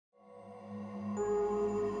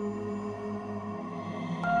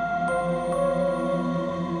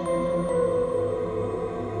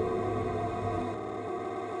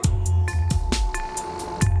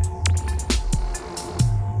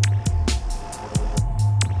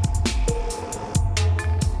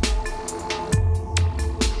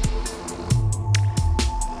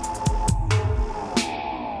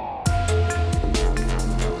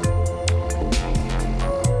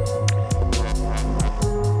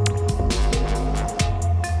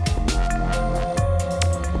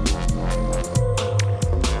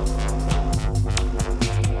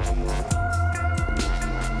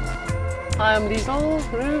I'm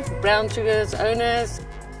Liesl Roof, Brown Sugar's owners.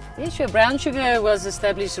 Yeah, sure. Brown Sugar was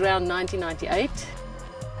established around 1998.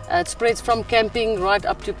 It spreads from camping right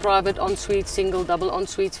up to private ensuites, single, double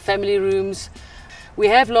ensuites, family rooms. We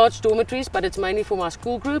have large dormitories, but it's mainly for my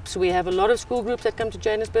school groups. We have a lot of school groups that come to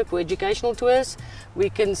Johannesburg for educational tours. We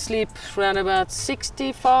can sleep around about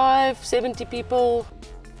 65, 70 people.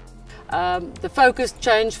 The focus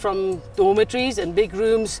changed from dormitories and big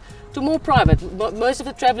rooms to more private. Most of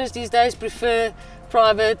the travellers these days prefer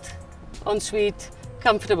private, ensuite,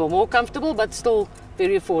 comfortable, more comfortable, but still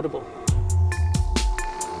very affordable.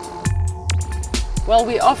 Well,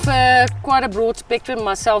 we offer quite a broad spectrum.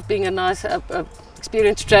 Myself being a nice,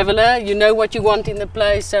 experienced traveller, you know what you want in the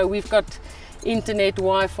place. So we've got internet,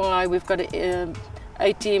 Wi-Fi, we've got an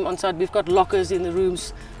ATM on site, we've got lockers in the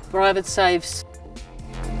rooms, private safes.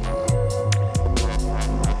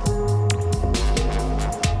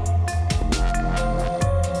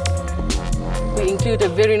 We include a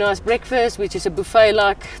very nice breakfast, which is a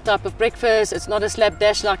buffet-like type of breakfast. It's not a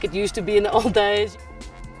slapdash like it used to be in the old days.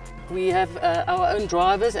 We have our own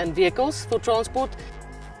drivers and vehicles for transport.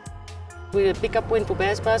 We're a pick-up point for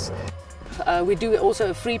Bearspass. We do also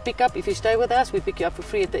a free pickup. If you stay with us, we pick you up for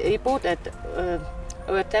free at the airport at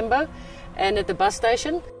Tambo and at the bus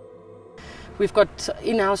station. We've got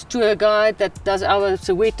in-house tour guide that does our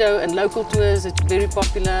Soweto and local tours. It's very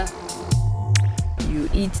popular. You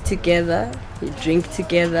eat together, you drink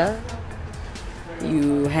together,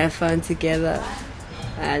 you have fun together,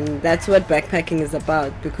 and that's what backpacking is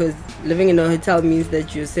about, because living in a hotel means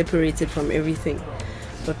that you're separated from everything.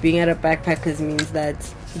 But being at a backpackers means that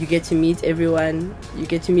you get to meet everyone, you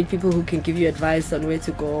get to meet people who can give you advice on where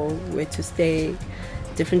to go, where to stay,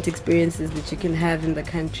 different experiences that you can have in the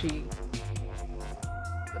country.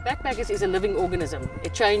 Backpackers is a living organism.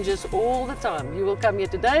 It changes all the time. You will come here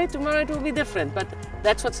today, tomorrow it will be different. But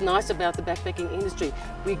that's what's nice about the backpacking industry.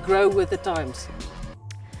 We grow with the times.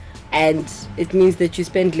 And it means that you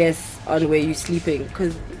spend less on where you're sleeping,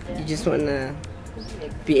 because you just want to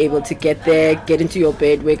be able to get there, get into your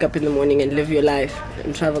bed, wake up in the morning and live your life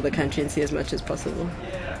and travel the country and see as much as possible.